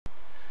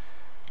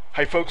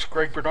Hi folks,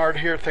 Greg Bernard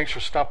here. Thanks for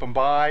stopping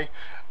by.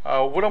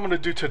 What I'm going to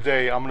do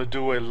today, I'm going to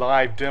do a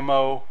live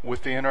demo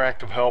with the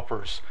interactive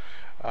helpers.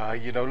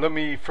 Let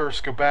me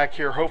first go back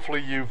here.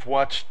 Hopefully you've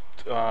watched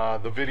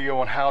the video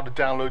on how to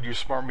download your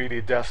Smart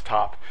Media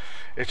desktop.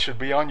 It should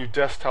be on your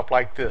desktop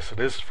like this. It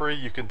is free.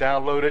 You can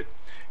download it.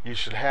 You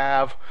should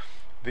have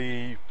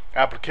the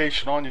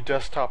application on your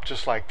desktop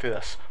just like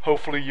this.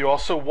 Hopefully you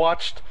also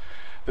watched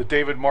the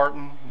David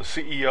Martin, the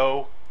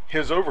CEO,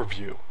 his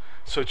overview,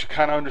 so that you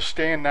kind of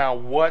understand now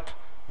what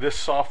this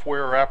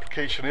software or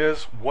application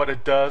is, what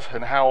it does,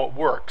 and how it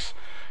works.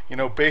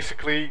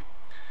 Basically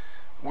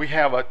we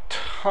have a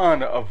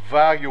ton of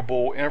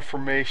valuable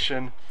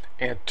information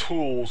and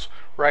tools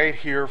right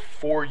here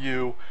for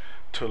you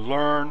to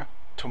learn,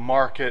 to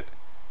market,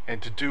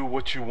 and to do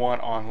what you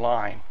want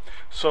online.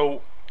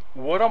 So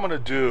what I'm going to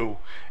do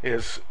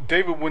is,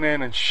 David went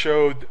in and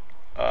showed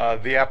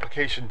the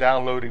application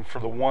downloading for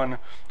the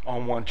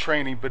one-on-one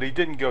training, but he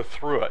didn't go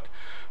through it.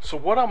 So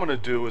what I'm going to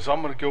do is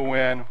I'm going to go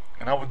in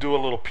and I will do a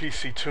little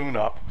PC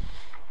tune-up.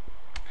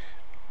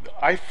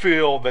 I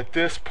feel that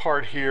this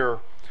part here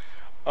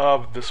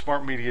of the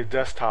Smart Media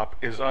desktop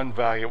is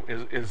invaluable.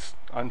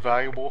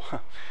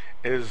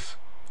 Is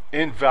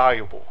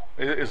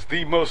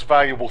the most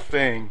valuable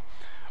thing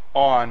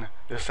on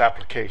this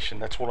application.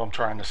 That's what I'm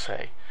trying to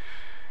say.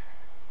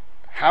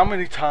 How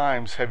many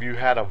times have you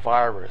had a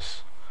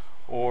virus,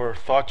 or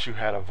thought you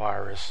had a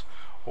virus,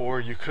 or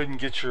you couldn't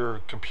get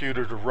your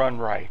computer to run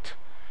right?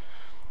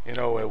 It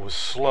was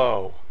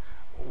slow,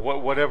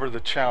 whatever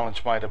the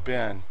challenge might have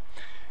been,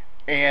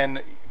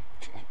 and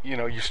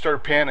you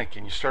started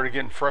panicking, you started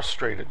getting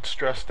frustrated,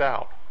 stressed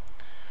out.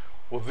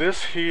 Well,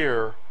 this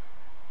here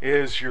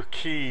is your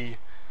key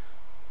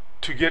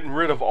to getting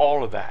rid of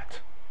all of that.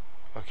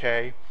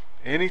 Okay,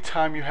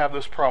 anytime you have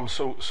this problem,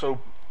 so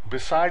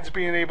besides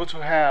being able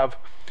to have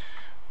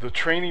the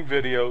training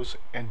videos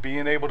and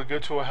being able to go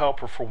to a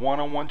helper for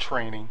one-on-one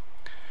training,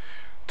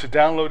 to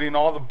downloading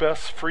all the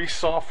best free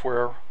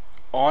software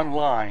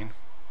online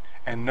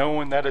and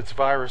knowing that it's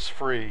virus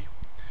free,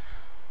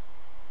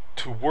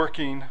 to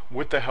working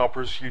with the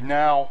helpers, you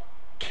now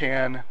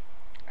can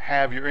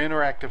have your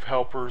interactive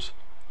helpers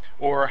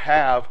or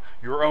have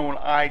your own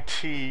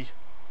IT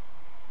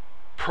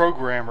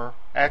programmer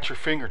at your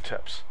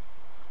fingertips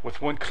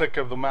with one click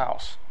of the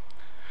mouse.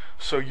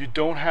 So you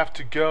don't have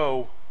to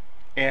go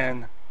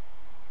and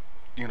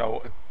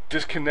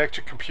disconnect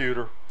your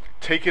computer,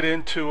 take it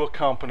into a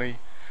company,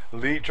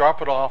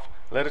 drop it off,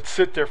 let it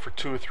sit there for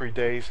 2 or 3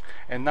 days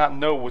and not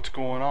know what's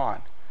going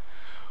on.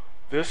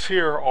 This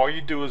here, all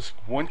you do is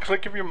one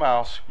click of your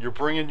mouse, you're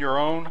bringing your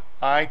own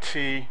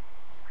IT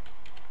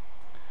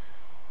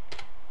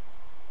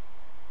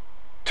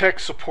tech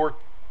support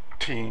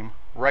team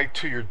right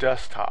to your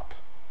desktop.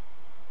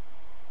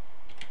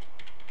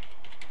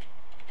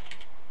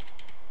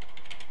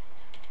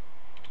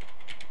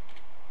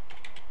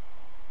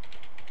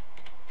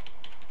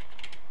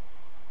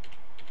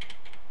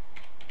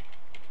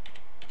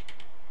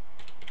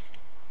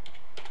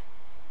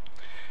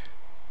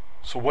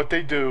 So what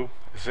they do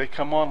is they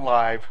come on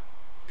live,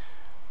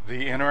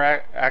 the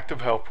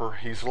interactive helper,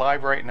 he's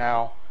live right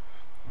now,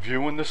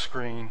 viewing the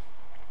screen.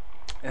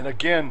 And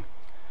again,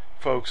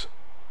 folks,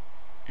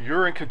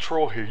 you're in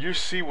control here. You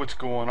see what's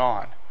going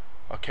on.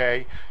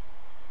 Okay?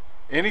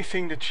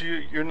 Anything that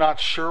you're not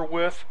sure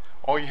with,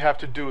 all you have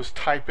to do is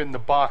type in the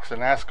box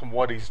and ask him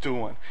what he's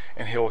doing,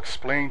 and he'll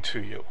explain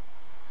to you.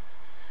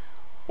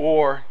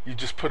 Or you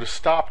just put a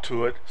stop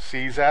to it.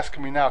 See, he's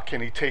asking me now,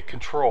 can he take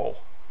control?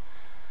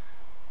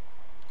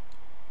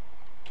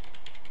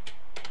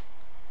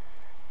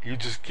 You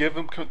just give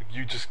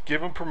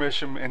him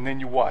permission, and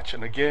then you watch.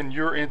 And again,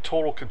 you're in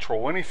total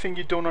control. Anything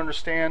you don't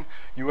understand,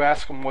 you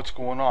ask him what's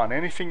going on.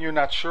 Anything you're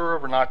not sure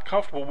of or not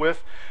comfortable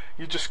with,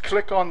 you just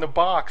click on the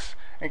box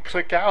and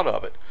click out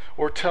of it,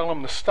 or tell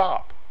him to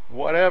stop.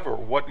 Whatever,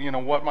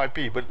 what might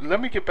be. But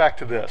let me get back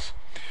to this.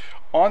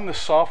 On the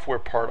software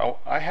part,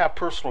 I have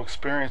personal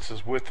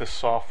experiences with this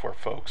software,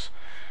 folks,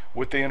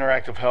 with the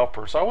interactive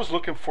helpers. I was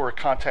looking for a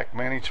contact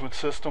management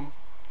system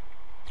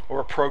or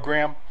a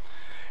program,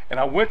 and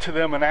I went to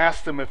them and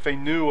asked them if they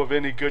knew of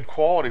any good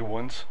quality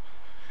ones.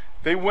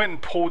 They went and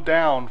pulled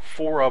down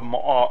 4 of them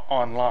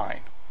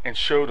online and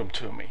showed them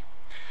to me.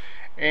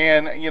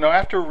 And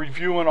after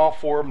reviewing all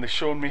 4 of them, they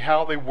showed me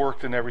how they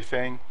worked and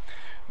everything.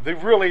 They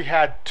really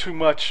had too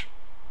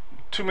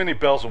many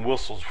bells and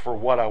whistles for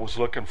what I was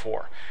looking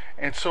for.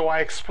 And so I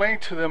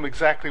explained to them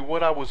exactly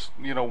what I was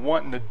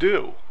wanting to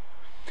do.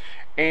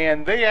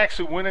 And they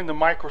actually went into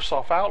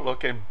Microsoft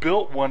Outlook and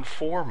built one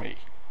for me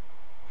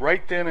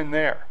right then and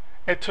there.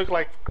 It took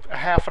like a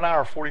half an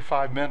hour,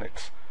 45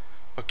 minutes.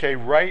 Okay,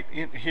 right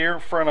here in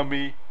front of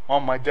me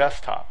on my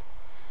desktop.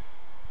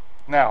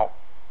 Now,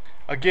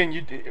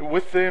 again,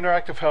 with the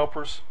interactive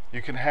helpers,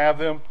 you can have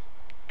them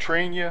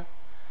train you.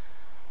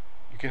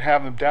 You can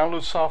have them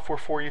download software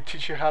for you,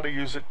 teach you how to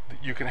use it.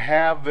 You can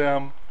have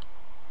them,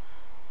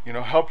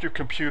 help your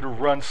computer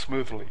run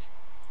smoothly.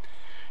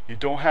 You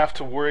don't have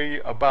to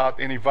worry about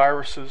any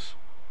viruses,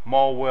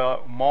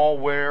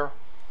 malware,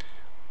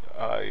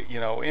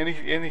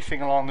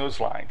 anything along those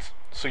lines.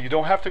 So you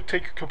don't have to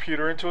take your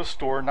computer into a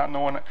store not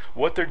knowing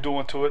what they're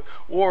doing to it,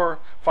 or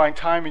find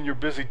time in your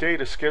busy day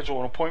to schedule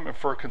an appointment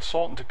for a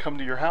consultant to come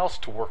to your house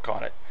to work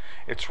on it.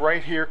 It's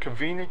right here,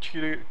 convenient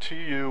to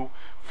you,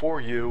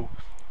 for you,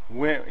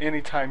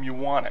 anytime you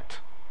want it.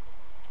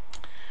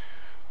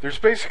 There's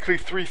basically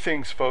three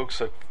things, folks,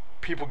 that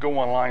people go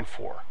online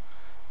for: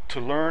 to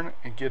learn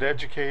and get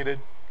educated,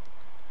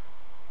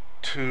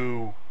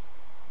 to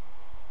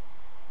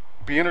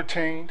be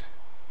entertained,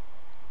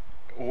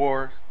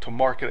 or to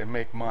market and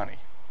make money.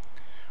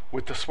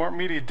 With the Smart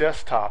Media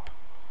Desktop,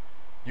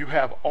 you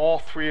have all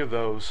three of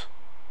those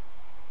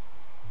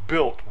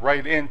built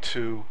right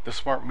into the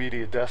Smart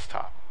Media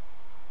Desktop.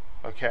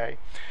 Okay?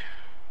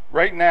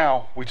 Right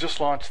now, we just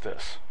launched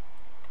this.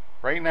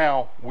 Right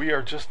now, we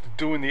are just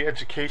doing the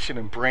education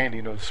and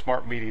branding of the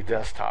Smart Media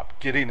Desktop,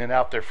 getting it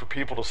out there for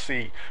people to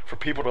see, for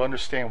people to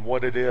understand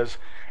what it is,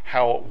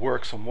 how it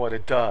works, and what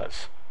it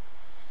does.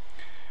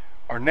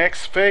 Our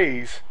next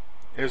phase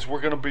is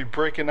we're going to be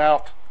breaking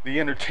out the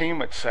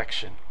entertainment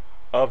section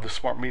of the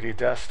Smart Media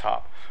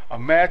Desktop.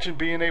 Imagine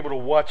being able to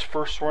watch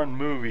first-run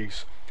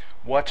movies,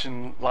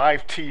 watching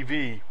live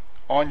TV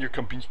on your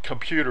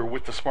computer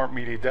with the Smart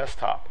Media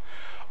Desktop.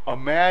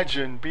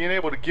 Imagine being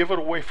able to give it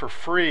away for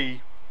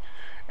free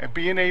and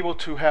being able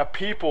to have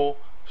people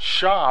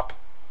shop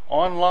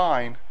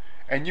online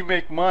and you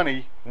make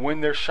money when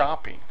they're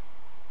shopping.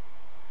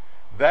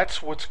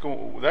 That's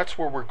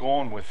where we're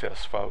going with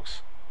this,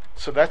 folks.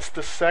 So that's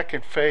the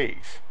second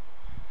phase.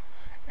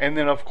 And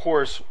then of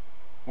course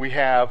we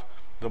have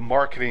the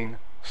marketing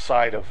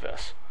side of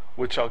this,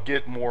 which I'll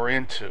get more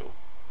into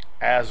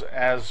as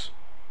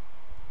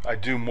I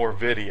do more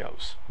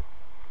videos.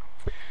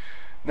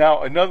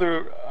 Now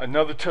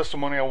another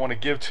testimony I want to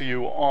give to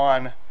you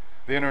on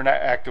the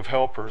Internet Active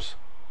Helpers.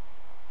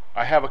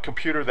 I have a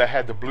computer that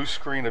had the blue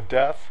screen of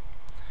death.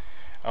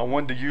 I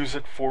wanted to use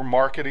it for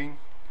marketing.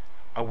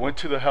 I went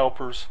to the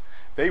helpers.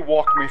 They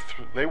walked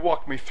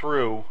me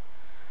through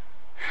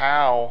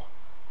how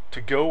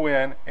to go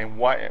in and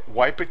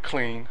wipe it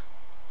clean,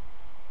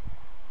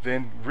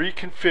 then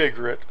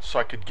reconfigure it so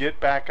I could get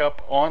back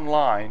up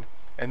online,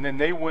 and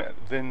then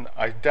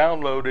I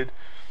downloaded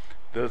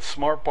the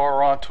smart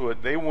bar onto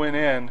it. They went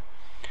in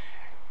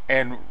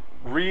and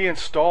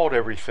reinstalled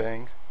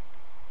everything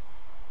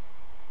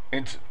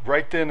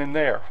right then and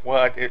there.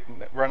 Well,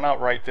 not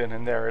right then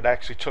and there. It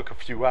actually took a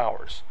few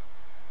hours,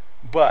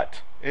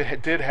 but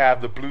it did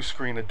have the blue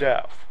screen of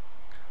death.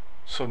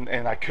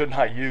 And I could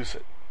not use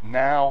it.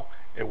 Now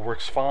it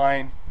works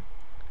fine.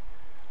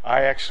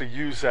 I actually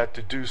use that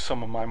to do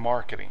some of my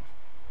marketing.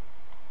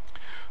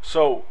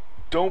 So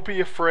don't be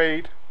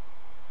afraid.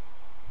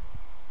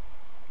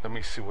 Let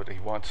me see what he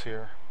wants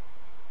here.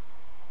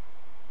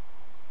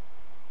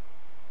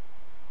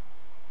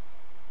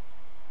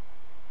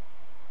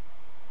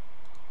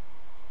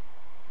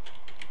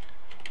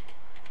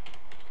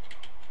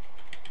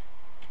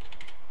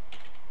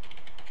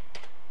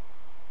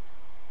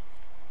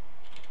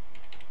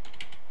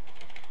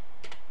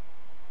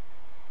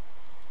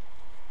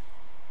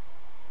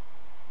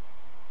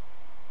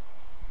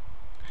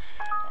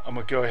 I'm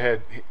going to go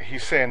ahead.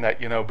 He's saying that,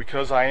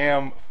 because I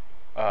am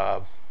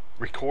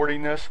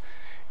recording this,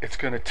 it's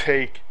going to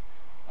take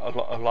a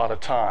lot of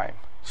time.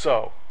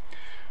 So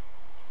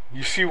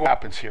you see what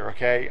happens here,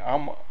 okay?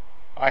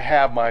 I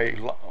have my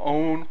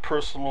own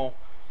personal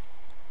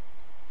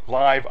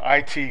live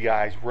IT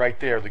guys right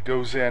there that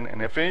goes in,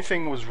 and if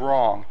anything was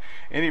wrong,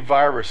 any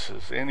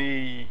viruses,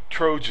 any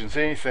Trojans,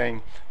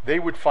 anything, they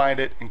would find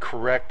it and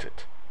correct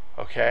it.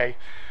 Okay?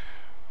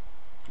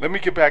 Let me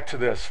get back to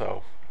this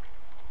though.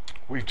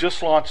 We've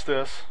just launched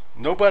this.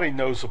 Nobody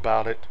knows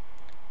about it.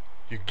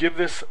 You give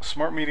this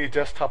Smart Media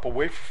Desktop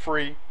away for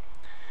free,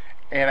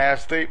 and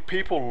as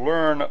people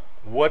learn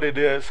what it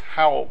is,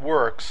 how it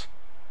works,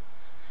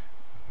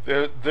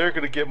 they're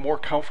going to get more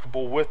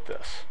comfortable with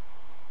this.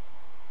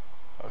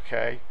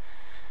 Okay?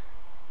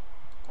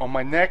 On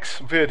my next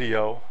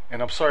video,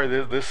 and I'm sorry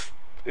this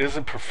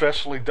isn't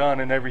professionally done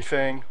and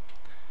everything,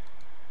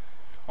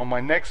 on my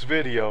next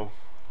video,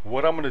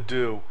 what I'm going to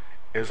do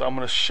is I'm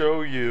going to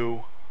show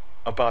you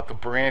about the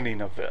branding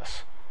of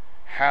this.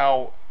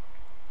 How,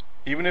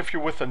 even if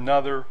you're with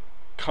another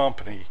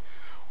company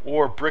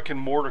or brick and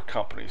mortar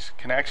companies,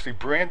 can actually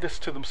brand this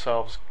to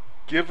themselves,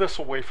 give this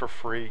away for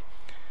free,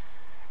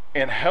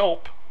 and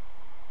help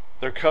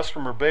their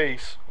customer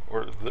base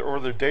or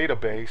their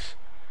database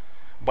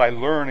by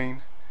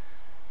learning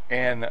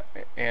and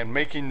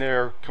making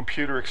their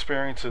computer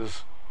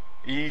experiences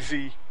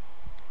easy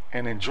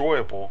and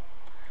enjoyable.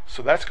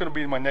 So that's going to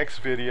be my next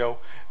video.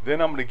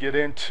 Then I'm going to get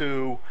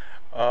into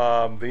the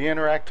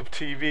interactive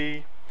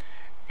TV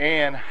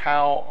and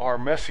how our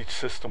message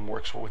system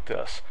works with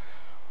this.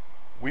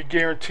 We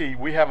guarantee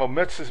we have a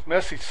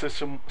message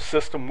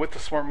system with the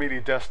Smart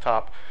Media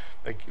Desktop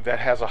that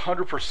has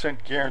 100%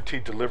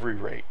 guaranteed delivery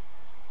rate.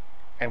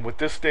 And with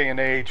this day and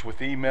age, with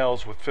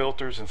emails, with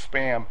filters and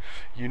spam,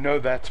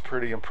 that's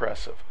pretty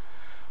impressive.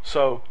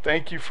 So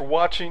thank you for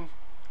watching.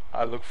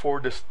 I look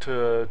forward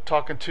to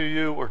talking to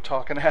you or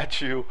talking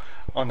at you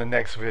on the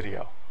next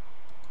video.